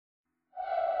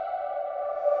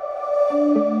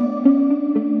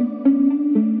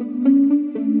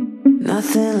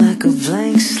nothing like a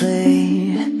blank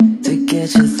slate to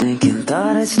get you thinking.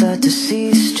 Thought I'd start to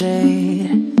see straight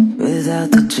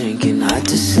without the drinking. Hard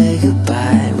to say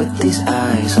goodbye with these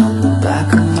eyes on the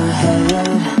back of my head.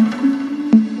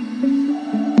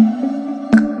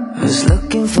 Was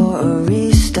looking for a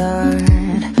restart,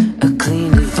 a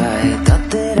clean divide. Thought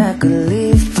that I could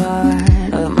leave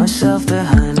part of myself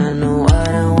behind. I know what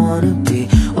I wanna be,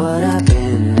 what I've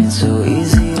been. It's so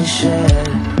easy to share.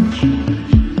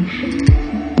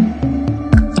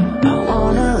 I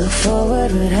wanna look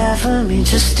forward, but half of me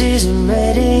just isn't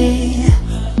ready.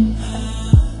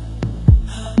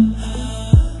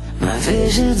 My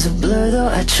vision's a blur,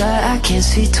 though I try, I can't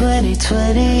see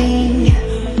 2020.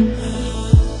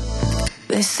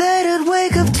 They said I'd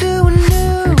wake up to a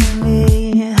new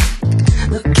me.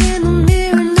 Look in the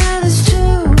mirror, now there's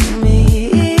two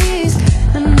me's.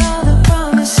 And all the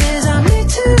promises I made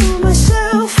to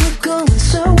myself were going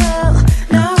so well.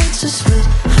 Now it's a split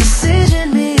decision,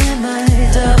 me and my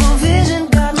double vision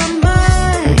got my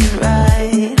mind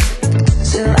right.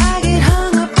 Still I get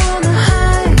hung up on the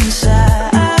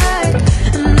hindsight.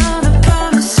 And all the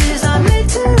promises I made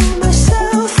to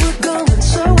myself were going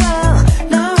so well.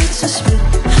 Now it's a split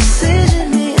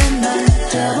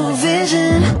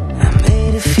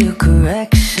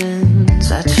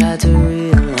corrections. I tried to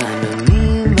realign with me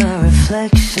and my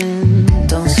reflection.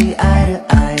 Don't see eye to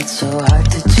eye, it's so hard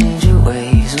to change your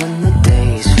ways when the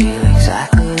days feel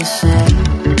exactly the same.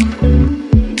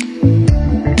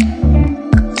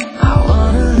 I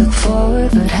wanna look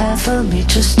forward, but half of me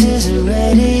just isn't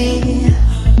ready.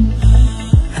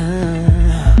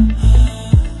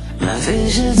 My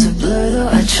vision's a blur, though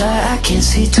I try, I can't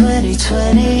see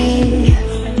 2020.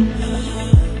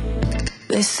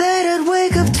 They said I'd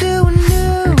wake up to a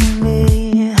new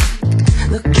me.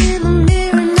 Look in the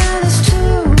mirror, now there's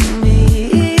two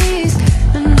me's.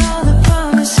 And all the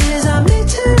promises I made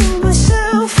to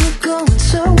myself were going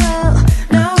so well.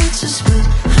 Now it's a split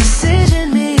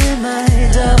decision, me and my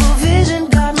double vision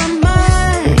got my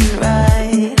mind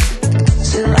right.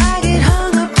 Still I get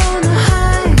hung up on the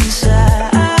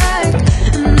hindsight.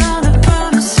 And all the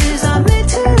promises I made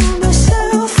to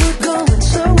myself were going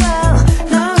so well.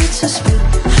 Now it's a split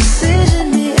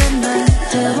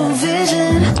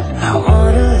I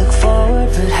wanna look forward,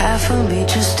 but half of me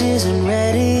just isn't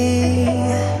ready.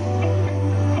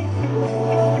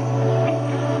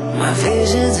 My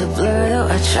vision's a blur, though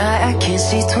I try, I can't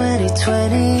see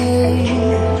 2020.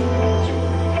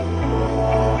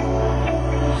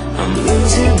 I'm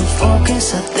losing the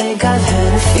focus, I think I've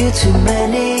had a few too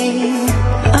many.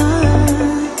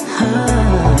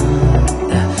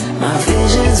 My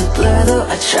vision's a blur, though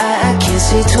I try, I can't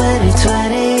see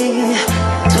 2020.